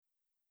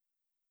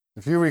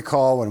If you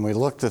recall, when we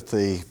looked at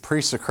the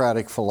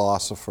pre-Socratic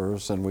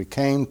philosophers and we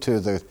came to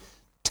the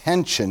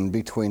tension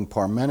between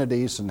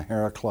Parmenides and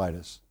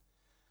Heraclitus,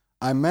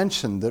 I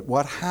mentioned that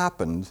what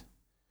happened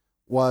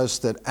was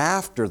that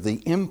after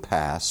the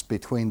impasse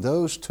between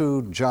those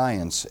two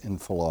giants in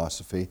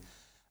philosophy,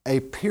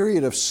 a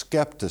period of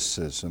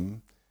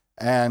skepticism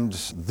and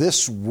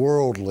this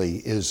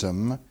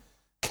worldlyism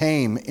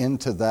came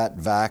into that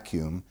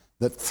vacuum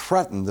that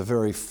threatened the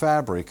very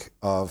fabric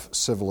of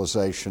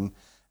civilization,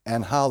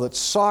 and how that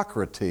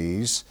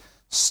Socrates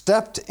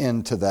stepped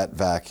into that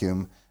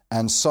vacuum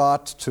and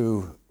sought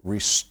to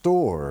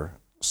restore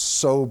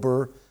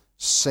sober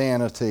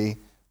sanity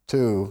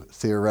to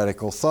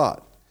theoretical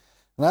thought.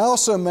 And I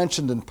also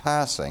mentioned in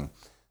passing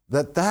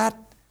that that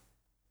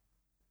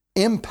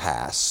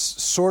impasse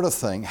sort of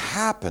thing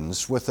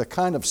happens with a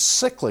kind of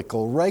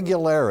cyclical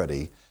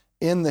regularity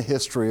in the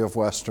history of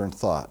Western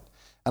thought.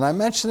 And I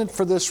mention it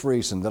for this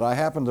reason, that I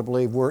happen to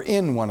believe we're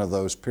in one of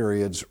those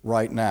periods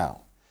right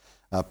now,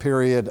 a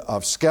period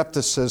of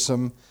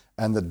skepticism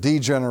and the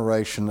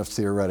degeneration of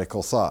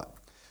theoretical thought.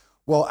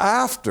 Well,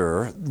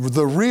 after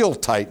the real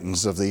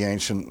titans of the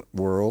ancient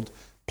world,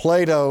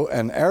 Plato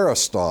and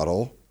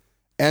Aristotle,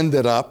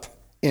 ended up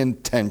in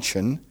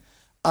tension,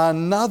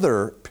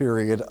 another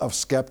period of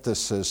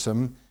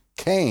skepticism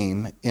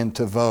came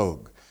into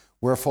vogue,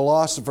 where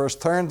philosophers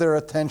turned their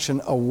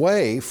attention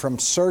away from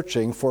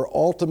searching for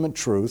ultimate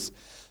truth,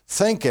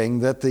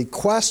 thinking that the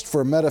quest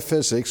for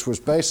metaphysics was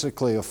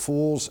basically a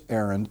fool's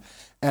errand,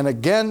 and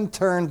again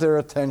turned their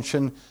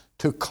attention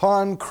to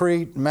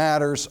concrete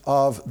matters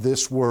of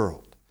this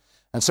world.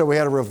 And so we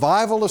had a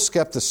revival of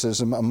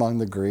skepticism among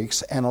the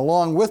Greeks, and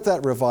along with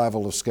that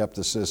revival of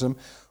skepticism,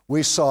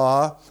 we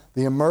saw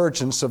the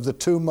emergence of the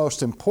two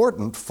most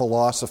important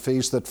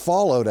philosophies that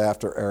followed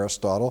after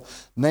Aristotle,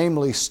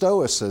 namely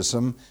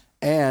Stoicism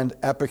and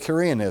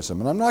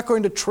Epicureanism. And I'm not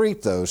going to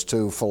treat those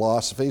two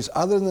philosophies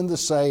other than to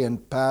say in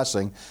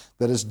passing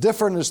that as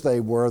different as they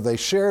were, they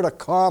shared a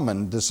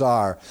common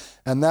desire,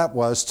 and that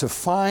was to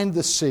find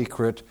the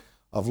secret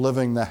of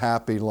living the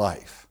happy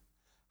life.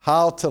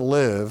 How to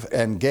live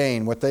and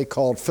gain what they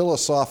called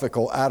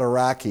philosophical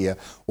ataraxia,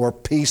 or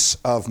peace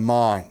of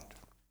mind.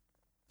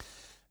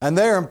 And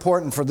they're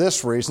important for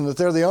this reason, that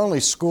they're the only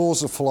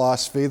schools of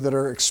philosophy that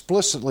are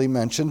explicitly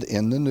mentioned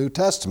in the New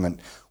Testament,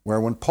 where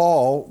when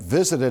Paul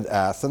visited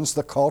Athens,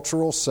 the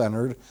cultural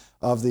center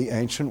of the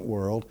ancient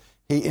world,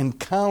 he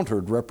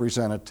encountered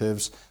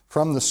representatives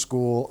from the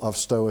school of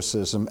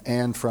Stoicism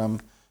and from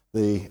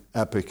the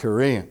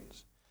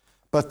Epicureans.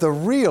 But the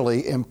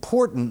really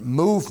important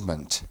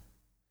movement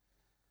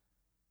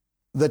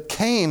that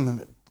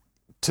came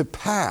to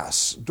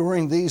pass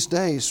during these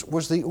days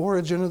was the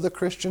origin of the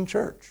Christian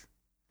church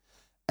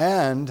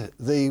and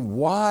the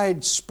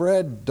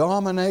widespread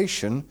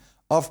domination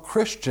of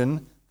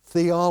Christian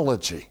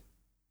theology.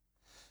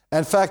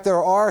 In fact,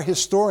 there are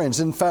historians,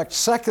 in fact,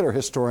 secular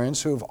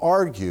historians, who have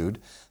argued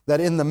that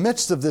in the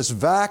midst of this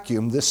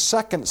vacuum, this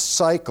second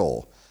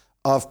cycle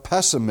of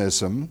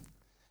pessimism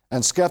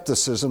and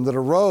skepticism that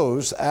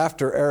arose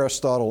after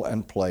Aristotle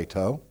and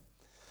Plato,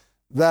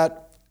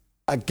 that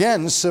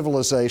again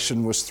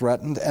civilization was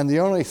threatened, and the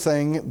only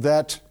thing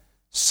that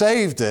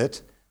saved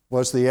it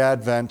was the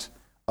advent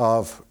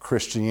of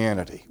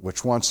Christianity,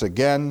 which once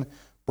again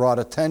brought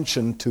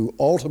attention to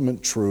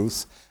ultimate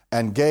truth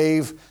and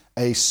gave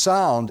a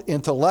sound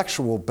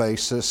intellectual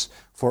basis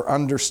for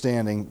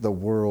understanding the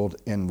world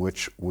in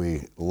which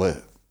we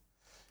live.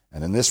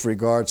 And in this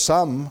regard,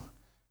 some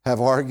have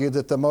argued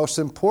that the most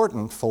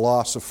important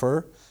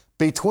philosopher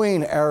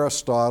between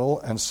Aristotle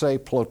and, say,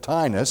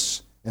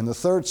 Plotinus in the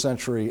 3rd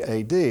century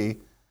A.D.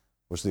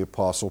 was the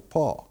Apostle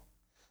Paul.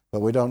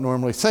 But we don't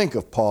normally think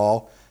of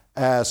Paul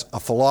as a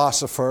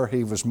philosopher.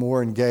 He was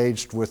more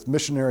engaged with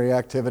missionary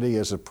activity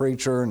as a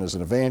preacher and as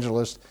an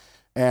evangelist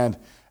and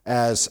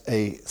as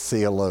a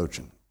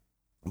theologian.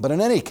 But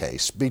in any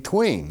case,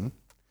 between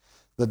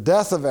the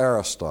death of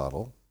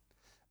Aristotle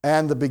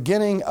and the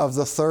beginning of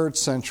the 3rd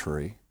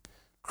century,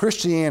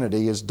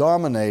 Christianity is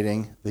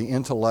dominating the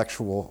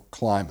intellectual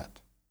climate.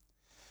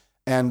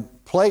 And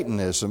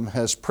Platonism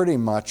has pretty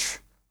much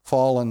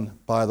fallen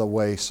by the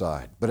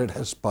wayside, but it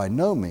has by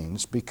no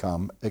means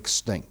become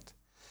extinct.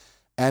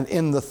 And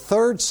in the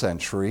 3rd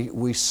century,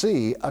 we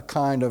see a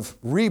kind of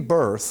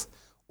rebirth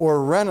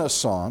or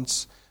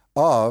renaissance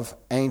of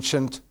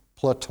ancient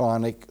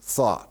Platonic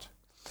thought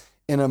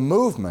in a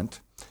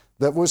movement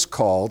that was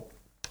called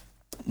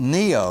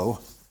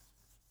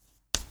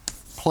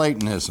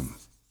Neo-Platonism.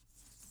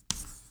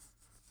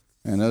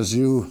 And as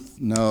you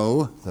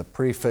know, the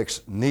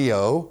prefix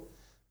neo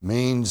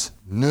means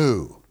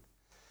new.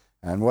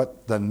 And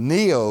what the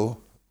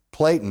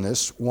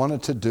Neo-Platonists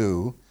wanted to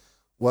do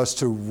was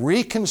to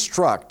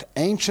reconstruct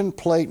ancient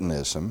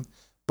Platonism,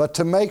 but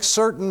to make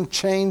certain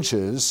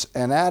changes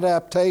and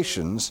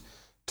adaptations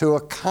to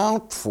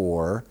account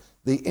for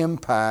the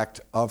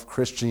impact of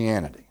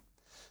Christianity.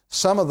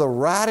 Some of the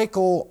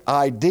radical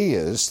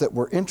ideas that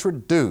were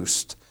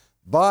introduced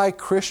by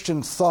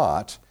Christian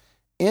thought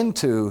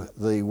into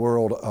the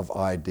world of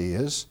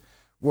ideas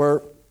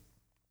were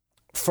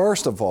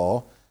First of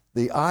all,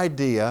 the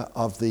idea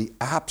of the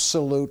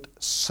absolute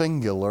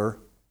singular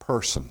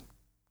person.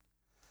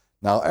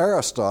 Now,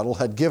 Aristotle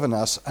had given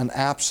us an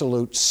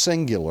absolute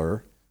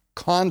singular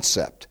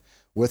concept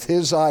with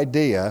his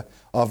idea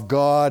of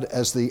God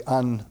as the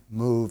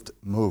unmoved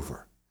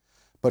mover.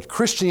 But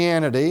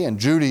Christianity and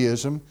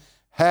Judaism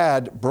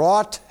had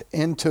brought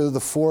into the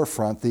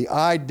forefront the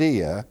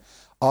idea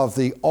of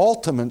the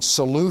ultimate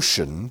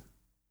solution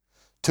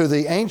to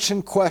the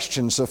ancient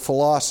questions of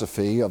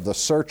philosophy, of the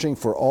searching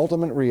for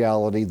ultimate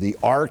reality, the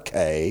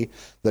arche,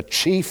 the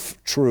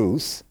chief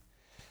truth,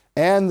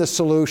 and the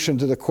solution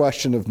to the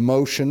question of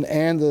motion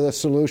and the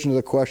solution to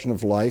the question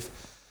of life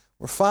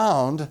were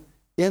found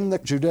in the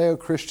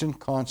Judeo-Christian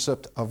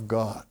concept of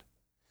God,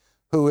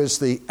 who is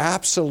the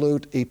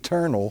absolute,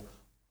 eternal,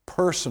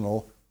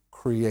 personal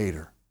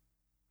creator,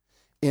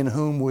 in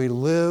whom we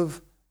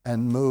live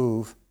and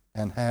move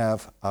and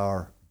have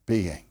our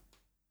being.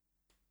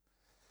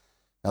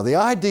 Now, the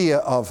idea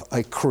of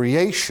a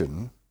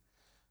creation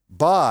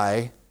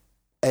by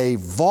a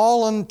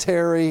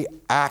voluntary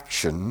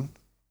action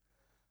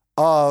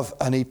of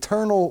an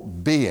eternal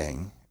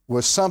being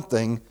was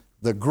something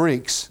the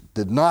Greeks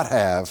did not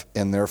have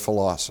in their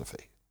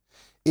philosophy.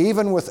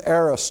 Even with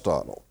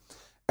Aristotle,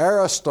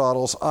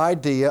 Aristotle's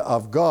idea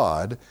of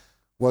God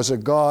was a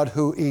God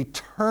who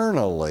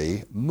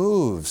eternally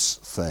moves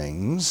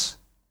things,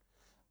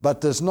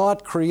 but does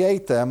not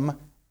create them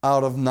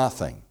out of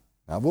nothing.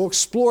 Now, we'll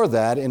explore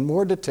that in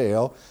more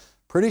detail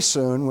pretty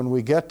soon when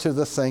we get to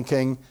the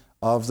thinking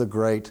of the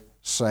great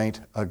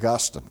Saint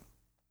Augustine.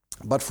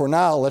 But for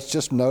now, let's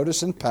just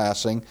notice in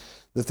passing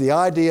that the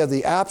idea of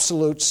the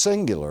absolute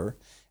singular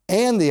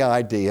and the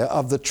idea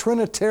of the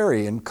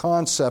Trinitarian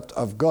concept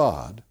of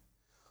God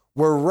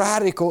were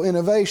radical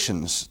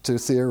innovations to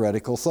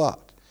theoretical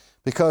thought,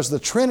 because the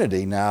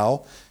Trinity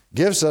now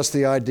gives us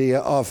the idea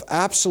of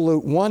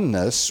absolute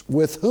oneness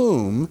with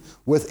whom,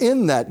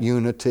 within that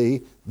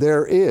unity,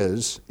 there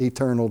is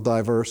eternal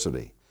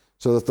diversity,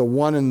 so that the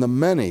one and the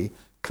many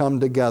come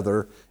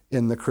together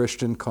in the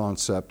Christian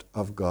concept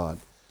of God.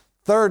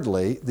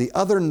 Thirdly, the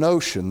other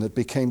notion that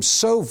became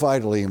so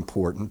vitally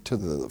important to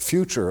the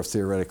future of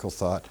theoretical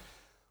thought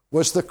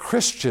was the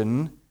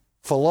Christian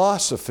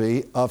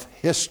philosophy of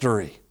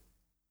history.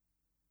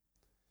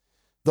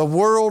 The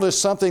world is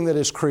something that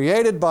is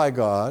created by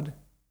God.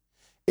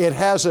 It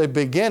has a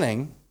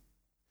beginning,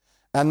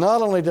 and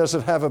not only does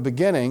it have a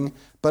beginning,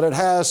 but it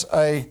has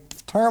a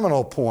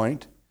terminal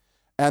point,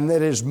 and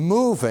that is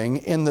moving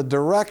in the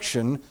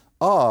direction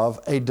of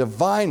a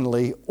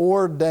divinely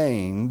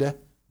ordained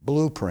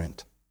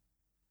blueprint.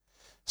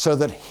 So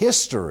that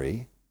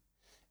history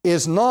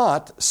is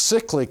not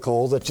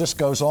cyclical, that just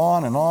goes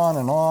on and on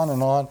and on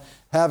and on,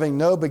 having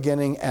no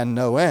beginning and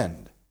no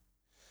end.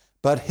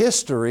 But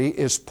history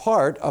is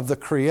part of the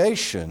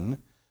creation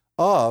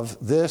of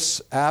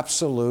this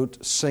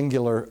absolute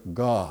singular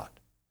God,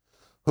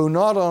 who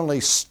not only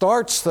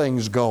starts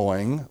things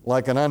going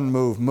like an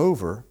unmoved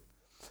mover,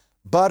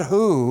 but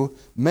who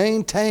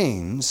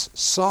maintains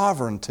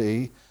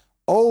sovereignty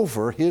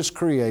over his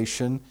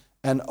creation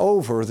and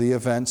over the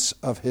events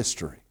of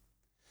history.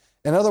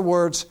 In other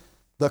words,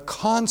 the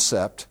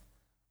concept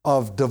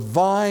of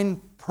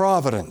divine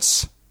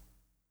providence,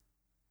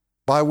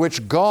 by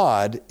which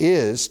God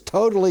is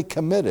totally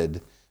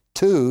committed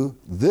to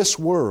this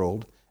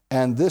world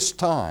and this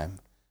time,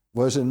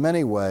 was in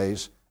many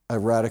ways a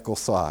radical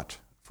thought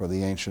for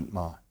the ancient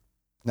mind.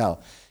 Now,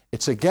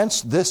 it's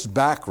against this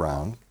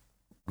background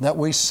that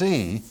we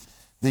see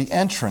the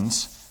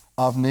entrance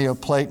of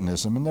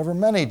Neoplatonism, and there were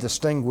many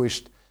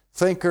distinguished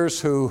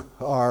thinkers who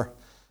are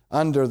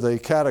under the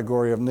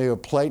category of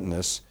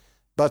Neoplatonists,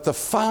 but the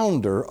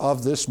founder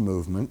of this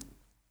movement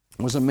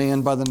was a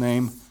man by the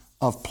name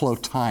of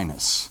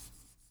Plotinus.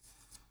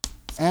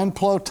 And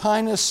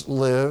Plotinus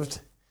lived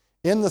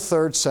in the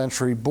 3rd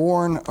century,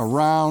 born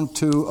around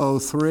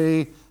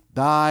 203,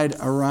 died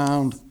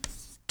around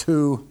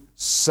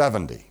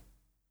 270.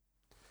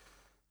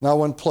 Now,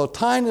 when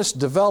Plotinus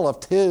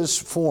developed his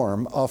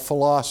form of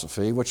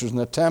philosophy, which was an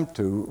attempt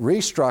to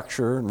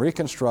restructure and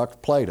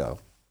reconstruct Plato,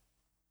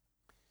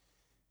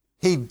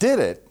 he did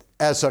it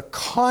as a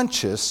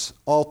conscious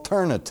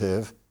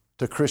alternative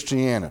to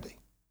Christianity.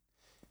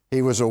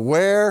 He was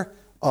aware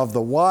of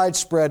the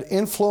widespread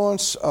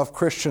influence of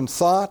Christian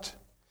thought.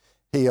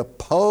 He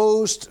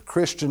opposed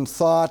Christian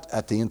thought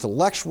at the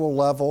intellectual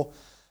level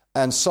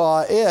and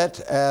saw it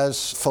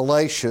as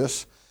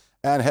fallacious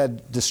and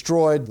had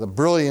destroyed the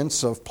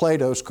brilliance of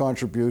Plato's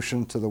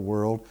contribution to the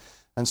world.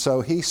 And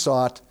so he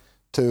sought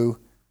to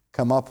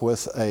come up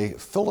with a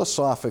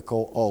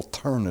philosophical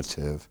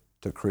alternative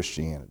to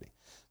Christianity.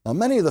 Now,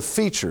 many of the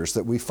features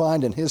that we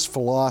find in his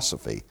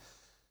philosophy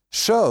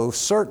show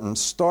certain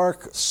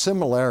stark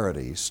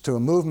similarities to a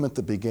movement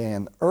that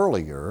began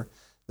earlier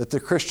that the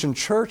Christian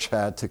church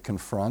had to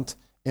confront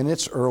in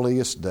its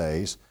earliest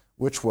days,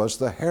 which was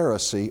the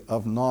heresy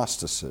of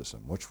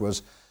Gnosticism, which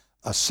was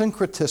a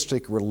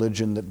syncretistic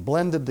religion that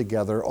blended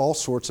together all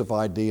sorts of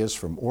ideas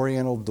from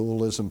Oriental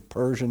dualism,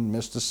 Persian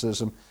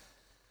mysticism,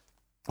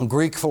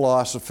 Greek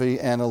philosophy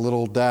and a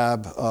little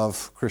dab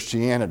of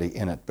Christianity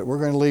in it. But we're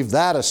going to leave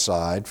that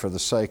aside for the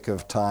sake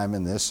of time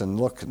in this and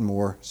look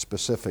more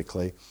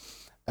specifically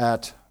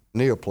at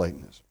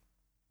Neoplatonism.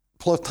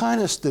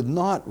 Plotinus did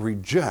not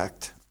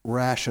reject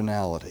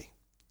rationality,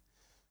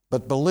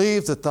 but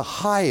believed that the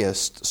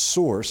highest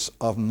source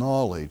of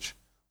knowledge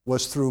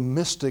was through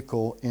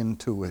mystical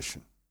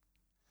intuition.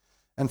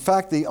 In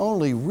fact, the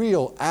only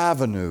real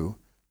avenue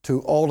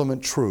to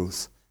ultimate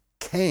truth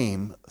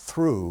came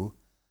through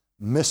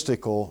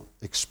mystical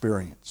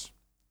experience.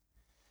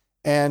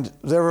 And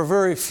there were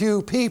very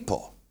few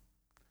people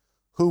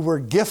who were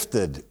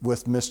gifted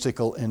with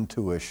mystical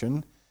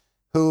intuition,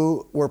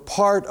 who were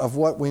part of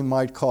what we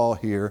might call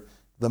here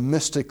the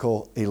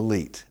mystical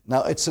elite.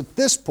 Now, it's at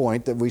this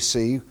point that we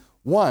see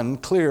one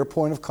clear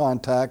point of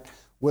contact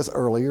with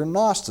earlier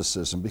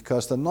Gnosticism,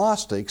 because the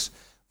Gnostics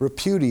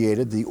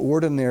repudiated the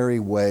ordinary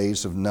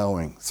ways of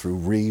knowing through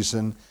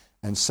reason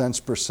and sense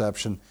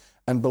perception,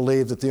 and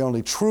believed that the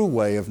only true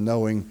way of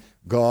knowing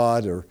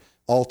God or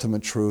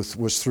ultimate truth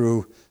was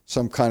through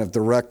some kind of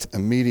direct,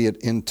 immediate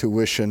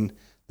intuition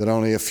that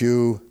only a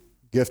few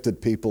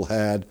gifted people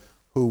had,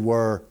 who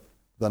were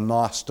the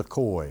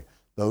Gnostikoi,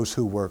 those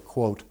who were,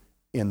 quote,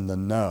 in the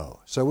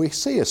know. So we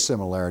see a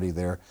similarity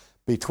there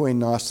between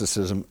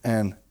Gnosticism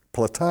and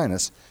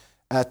Plotinus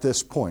at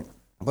this point.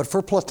 But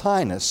for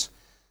Plotinus,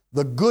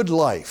 the good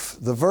life,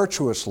 the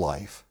virtuous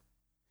life,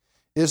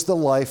 is the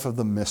life of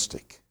the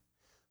mystic,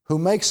 who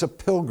makes a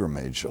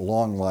pilgrimage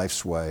along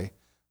life's way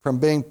from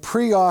being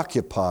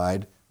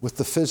preoccupied with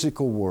the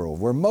physical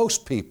world, where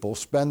most people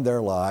spend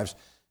their lives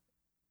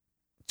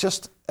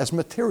just as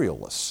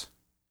materialists.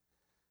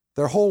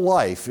 Their whole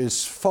life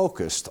is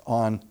focused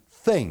on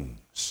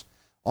things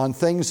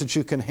that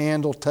you can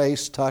handle,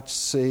 taste, touch,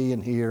 see,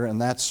 and hear, and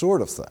that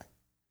sort of thing.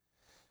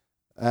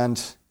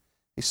 And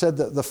he said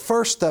that the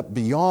first step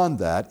beyond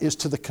that is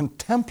to the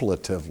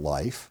contemplative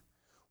life,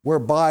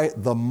 whereby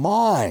the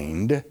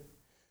mind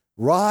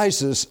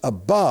rises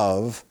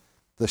above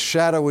the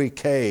shadowy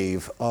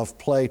cave of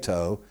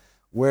Plato,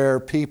 where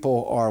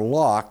people are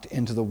locked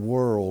into the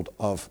world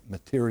of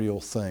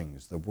material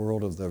things, the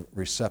world of the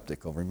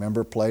receptacle.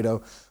 Remember,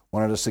 Plato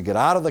wanted us to get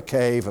out of the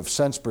cave of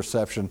sense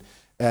perception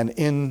and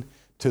into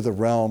the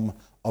realm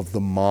of the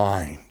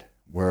mind,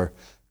 where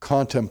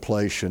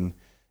contemplation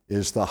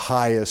is the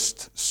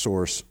highest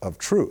source of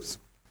truth.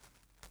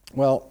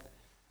 Well,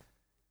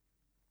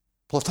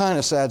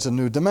 Plotinus adds a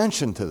new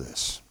dimension to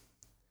this,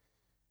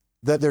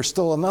 that there's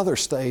still another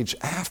stage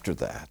after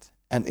that,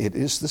 and it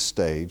is the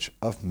stage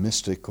of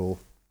mystical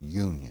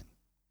union.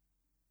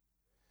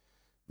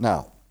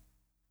 Now,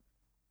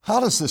 how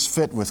does this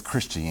fit with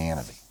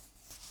Christianity?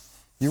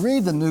 You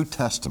read the New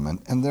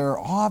Testament, and there are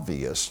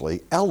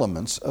obviously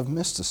elements of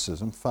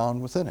mysticism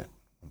found within it.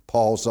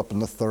 Paul's up in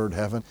the third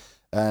heaven,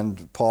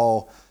 and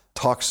Paul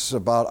talks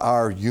about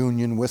our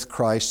union with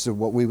Christ,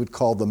 what we would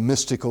call the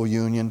mystical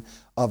union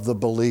of the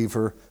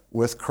believer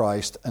with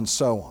Christ, and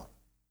so on.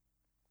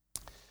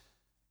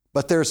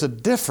 But there's a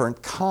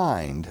different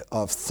kind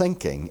of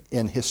thinking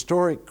in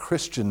historic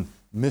Christian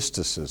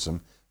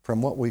mysticism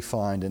from what we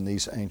find in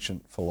these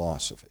ancient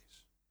philosophies.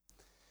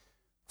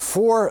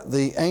 For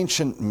the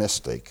ancient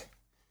mystic,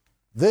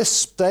 this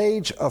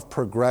stage of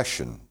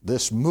progression,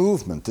 this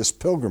movement, this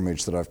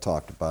pilgrimage that I've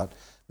talked about,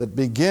 that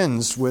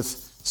begins with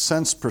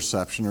sense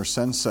perception or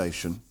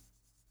sensation,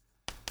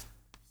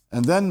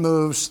 and then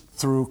moves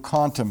through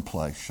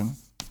contemplation,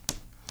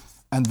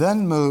 and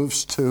then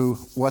moves to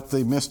what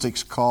the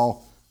mystics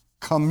call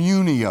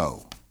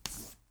communio,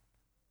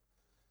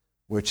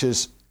 which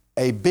is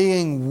a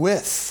being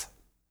with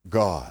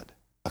God,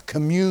 a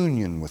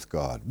communion with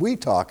God. We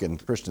talk in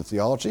Christian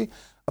theology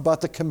about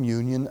the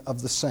communion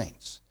of the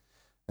saints,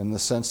 in the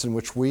sense in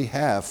which we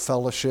have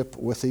fellowship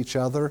with each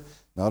other,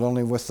 not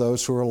only with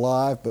those who are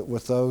alive, but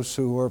with those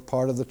who are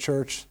part of the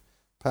church,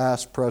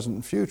 past, present,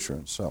 and future,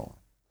 and so on.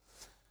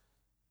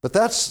 But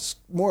that's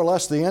more or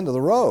less the end of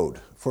the road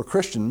for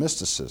Christian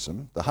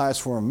mysticism. The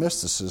highest form of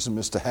mysticism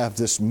is to have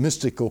this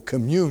mystical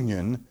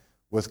communion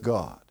with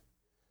God.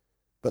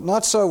 But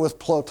not so with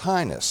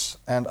Plotinus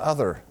and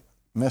other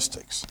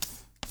mystics.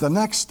 The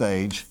next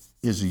stage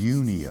is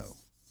unio,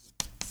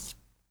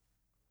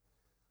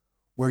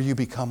 where you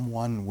become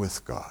one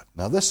with God.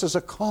 Now, this is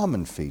a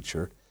common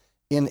feature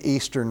in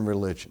Eastern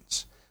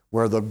religions,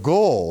 where the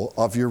goal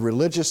of your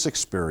religious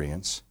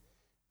experience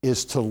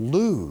is to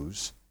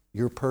lose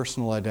your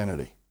personal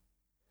identity,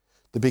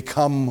 to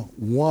become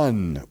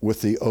one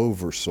with the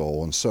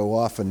oversoul. And so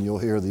often you'll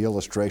hear the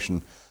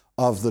illustration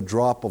of the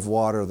drop of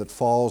water that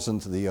falls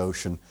into the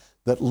ocean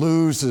that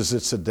loses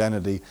its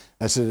identity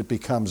as it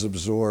becomes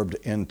absorbed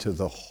into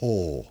the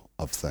whole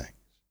of things.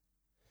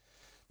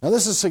 Now,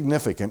 this is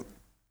significant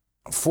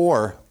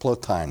for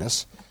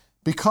Plotinus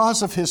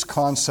because of his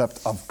concept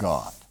of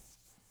God.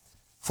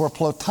 For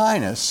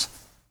Plotinus,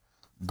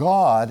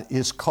 God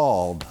is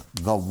called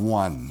the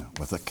One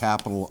with a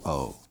capital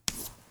O,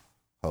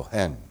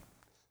 Ohen,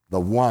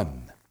 the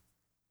One,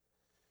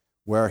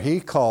 where he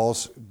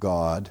calls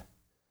God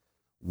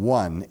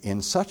one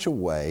in such a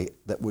way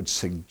that would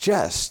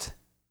suggest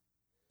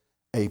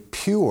a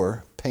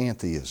pure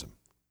pantheism.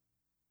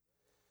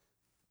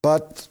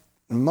 But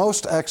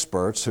most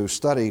experts who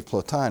study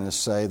Plotinus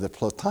say that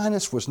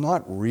Plotinus was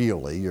not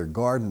really your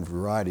garden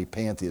variety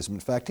pantheism. In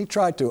fact, he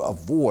tried to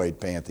avoid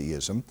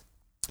pantheism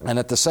and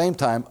at the same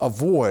time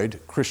avoid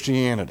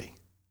Christianity.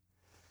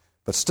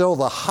 But still,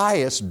 the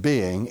highest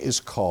being is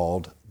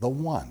called the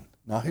One.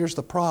 Now, here's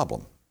the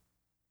problem.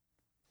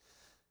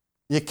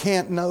 You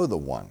can't know the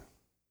One.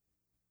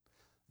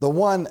 The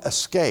One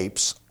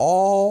escapes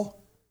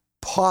all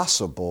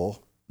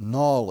possible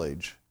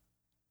knowledge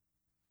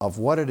of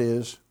what it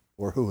is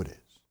or who it is.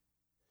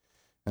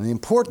 And the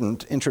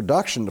important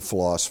introduction to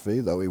philosophy,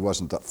 though he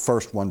wasn't the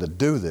first one to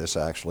do this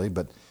actually,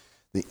 but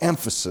the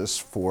emphasis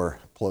for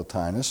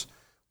Plotinus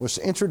was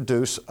to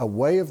introduce a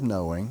way of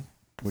knowing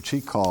which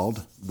he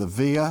called the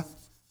via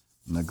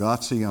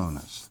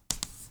negationis,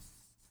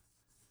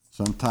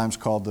 sometimes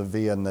called the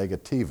via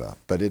negativa,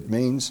 but it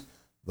means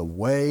the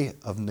way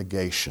of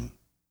negation.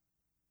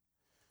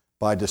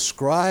 By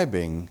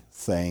describing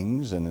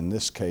things, and in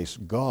this case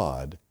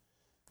God,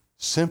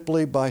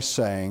 simply by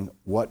saying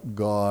what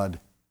God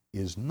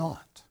is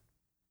not.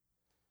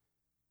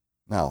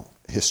 Now,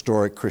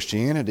 historic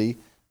Christianity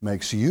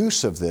makes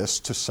use of this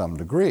to some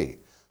degree.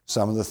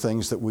 Some of the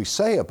things that we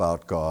say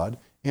about God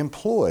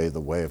employ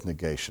the way of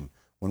negation.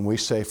 When we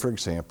say, for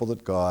example,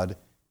 that God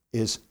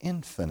is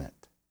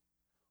infinite,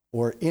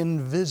 or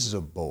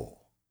invisible,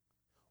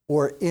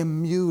 or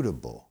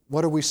immutable,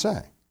 what are we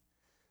saying?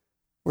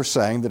 We're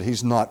saying that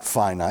he's not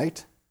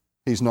finite,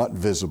 he's not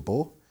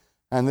visible,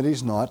 and that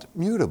he's not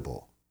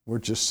mutable. We're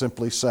just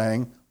simply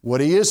saying what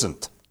he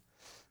isn't.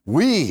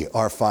 We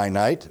are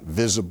finite,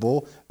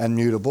 visible, and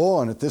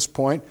mutable, and at this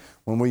point,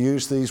 when we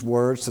use these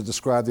words to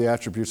describe the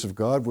attributes of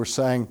God, we're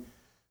saying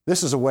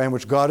this is a way in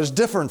which God is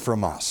different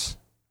from us.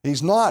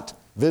 He's not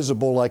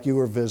visible like you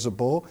are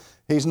visible.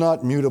 He's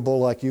not mutable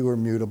like you are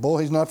mutable.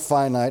 He's not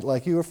finite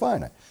like you are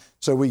finite.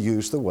 So we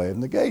use the way of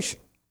negation.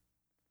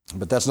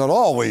 But that's not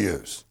all we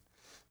use.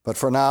 But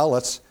for now,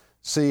 let's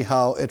see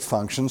how it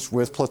functions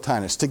with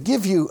Plotinus. To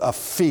give you a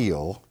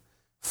feel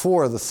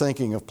for the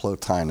thinking of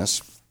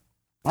Plotinus,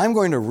 I'm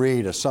going to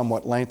read a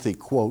somewhat lengthy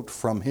quote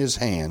from his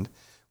hand,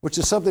 which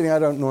is something I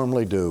don't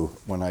normally do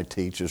when I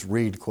teach, is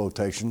read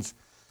quotations.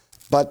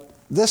 But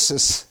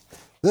this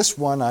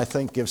one, I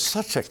think, gives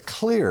such a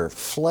clear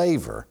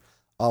flavor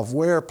of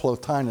where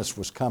Plotinus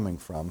was coming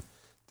from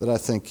that I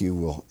think you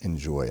will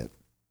enjoy it.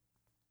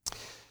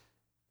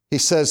 He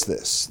says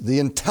this: the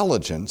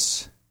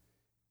intelligence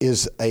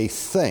is a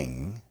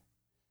thing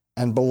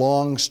and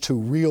belongs to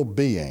real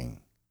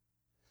being.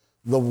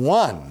 The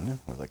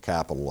One, with a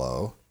capital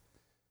O,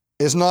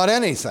 is not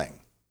anything,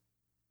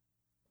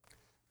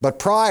 but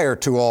prior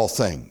to all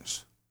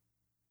things.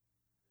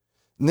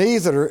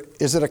 Neither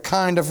is it a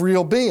kind of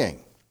real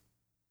being.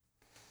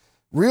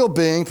 Real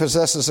being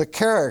possesses a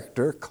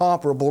character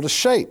comparable to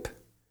shape,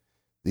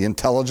 the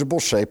intelligible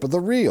shape of the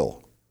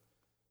real.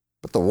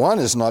 But the One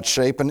is not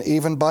shapen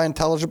even by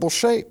intelligible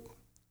shape.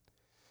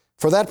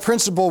 For that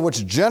principle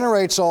which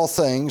generates all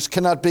things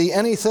cannot be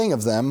anything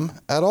of them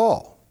at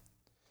all.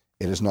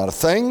 It is not a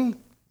thing,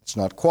 it's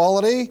not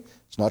quality,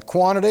 it's not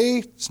quantity,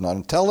 it's not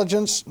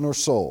intelligence nor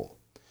soul.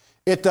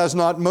 It does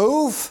not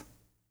move,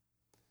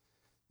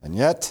 and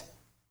yet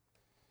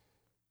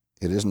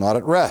it is not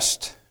at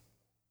rest.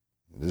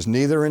 It is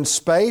neither in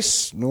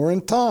space nor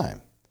in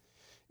time.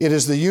 It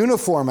is the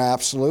uniform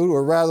absolute,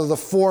 or rather the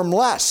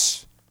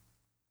formless.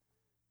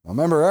 Now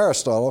remember,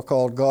 Aristotle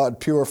called God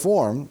pure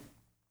form.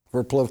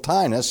 For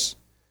Plotinus,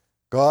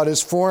 God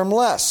is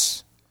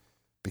formless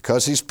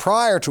because he's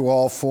prior to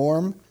all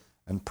form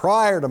and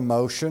prior to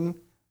motion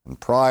and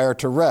prior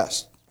to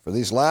rest. For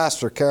these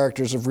last are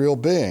characters of real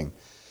being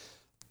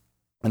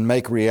and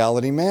make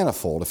reality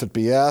manifold. If it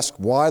be asked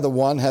why the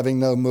One having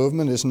no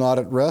movement is not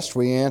at rest,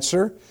 we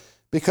answer,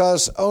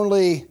 because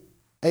only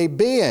a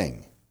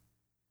being,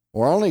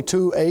 or only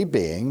to a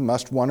being,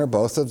 must one or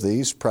both of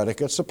these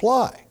predicates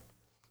apply.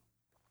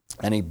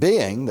 Any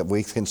being that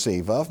we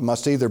conceive of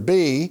must either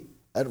be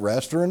at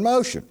rest or in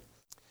motion.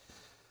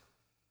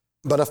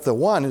 But if the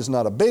One is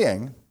not a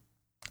being,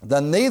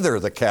 then neither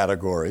the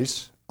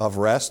categories of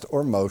rest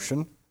or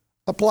motion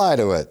apply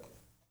to it.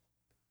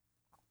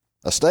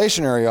 A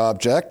stationary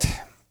object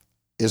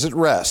is at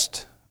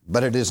rest,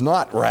 but it is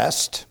not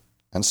rest,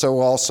 and so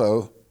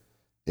also,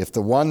 if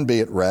the One be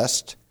at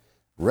rest,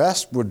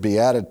 rest would be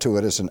added to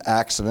it as an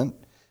accident,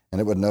 and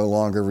it would no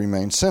longer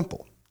remain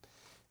simple.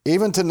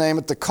 Even to name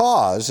it the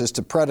cause is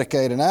to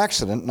predicate an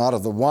accident, not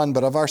of the One,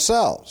 but of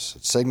ourselves.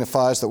 It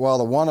signifies that while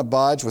the One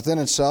abides within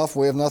itself,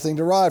 we have nothing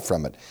derived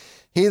from it.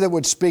 He that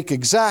would speak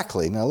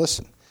exactly, now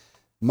listen,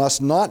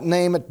 must not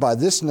name it by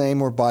this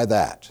name or by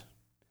that.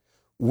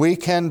 We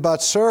can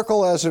but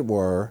circle, as it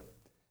were,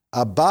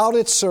 about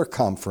its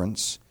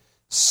circumference,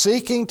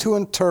 seeking to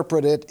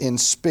interpret it in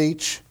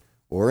speech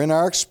or in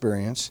our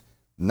experience,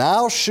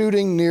 now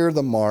shooting near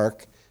the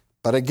mark,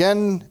 but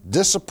again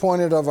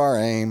disappointed of our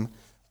aim,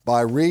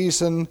 by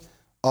reason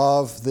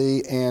of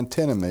the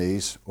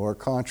antinomies or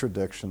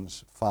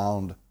contradictions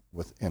found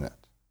within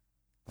it.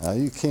 Now,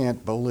 you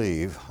can't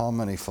believe how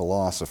many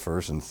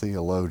philosophers and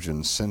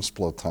theologians since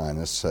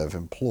Plotinus have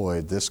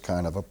employed this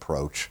kind of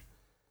approach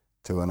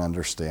to an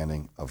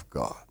understanding of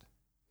God.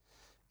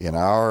 In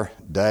our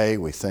day,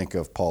 we think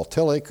of Paul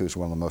Tillich, who's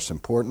one of the most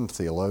important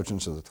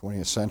theologians of the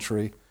 20th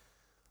century,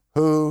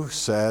 who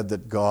said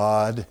that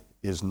God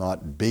is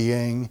not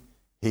being,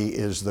 he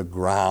is the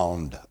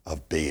ground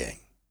of being.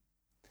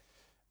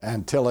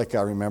 And Tillich,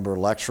 I remember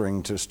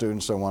lecturing to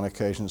students on one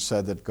occasion,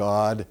 said that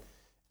God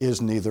is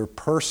neither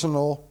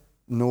personal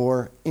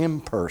nor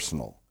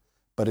impersonal,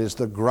 but is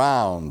the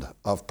ground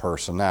of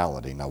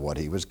personality. Now, what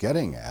he was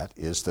getting at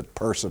is that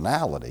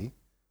personality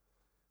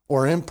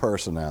or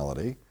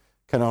impersonality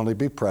can only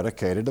be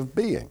predicated of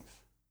beings.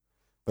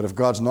 But if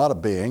God's not a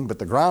being, but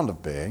the ground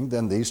of being,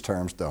 then these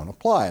terms don't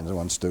apply. And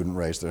one student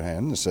raised their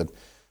hand and said,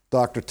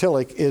 Dr.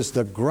 Tillich, is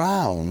the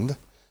ground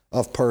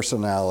of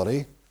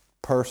personality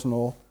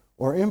personal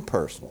or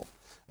impersonal?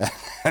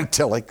 And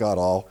Tillich got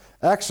all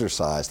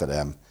exercised at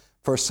him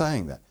for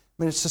saying that.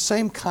 I mean, it's the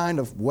same kind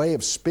of way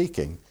of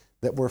speaking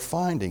that we're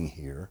finding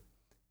here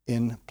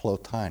in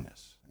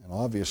Plotinus. And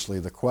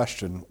obviously the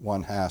question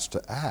one has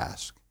to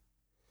ask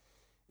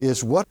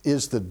is, what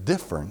is the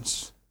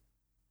difference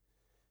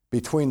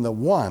between the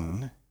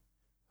one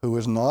who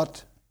is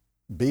not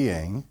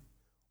being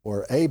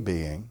or a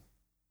being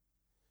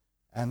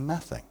and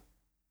nothing?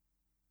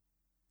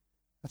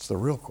 That's the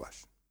real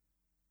question.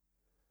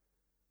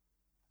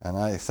 And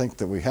I think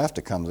that we have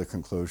to come to the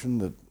conclusion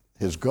that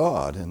his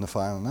God, in the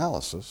final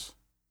analysis,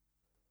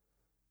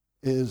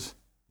 is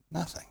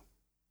nothing.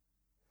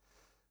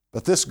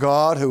 But this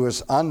God, who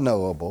is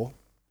unknowable,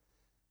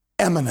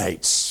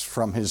 emanates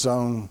from his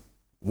own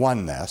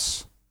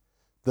oneness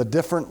the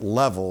different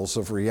levels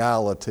of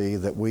reality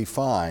that we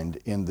find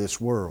in this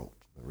world.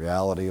 The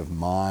reality of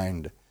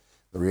mind,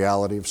 the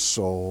reality of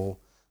soul,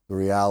 the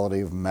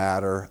reality of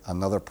matter,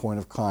 another point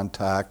of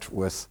contact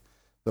with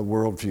the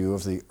worldview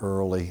of the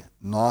early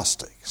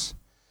Gnostics.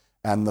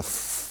 And the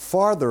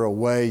farther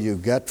away you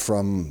get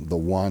from the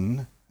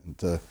one,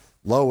 the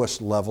lowest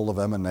level of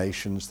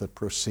emanations that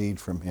proceed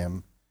from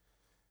him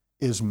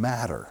is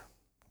matter,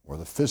 or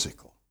the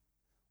physical,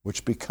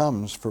 which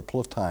becomes for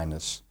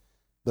Plotinus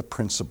the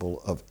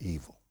principle of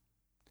evil.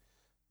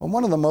 Well,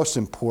 one of the most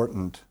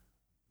important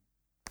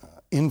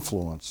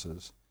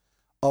influences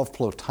of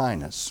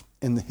Plotinus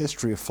in the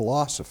history of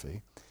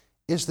philosophy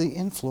is the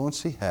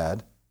influence he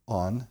had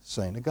on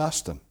St.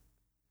 Augustine,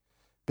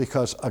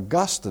 because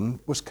Augustine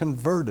was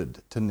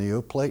converted to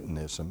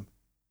Neo-Platonism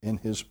in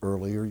his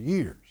earlier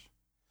years.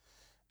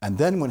 And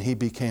then when he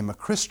became a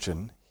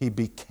Christian, he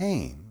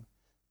became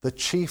the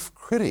chief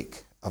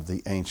critic of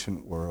the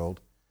ancient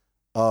world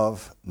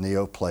of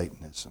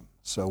Neoplatonism.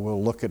 So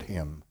we'll look at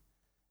him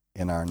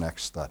in our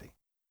next study.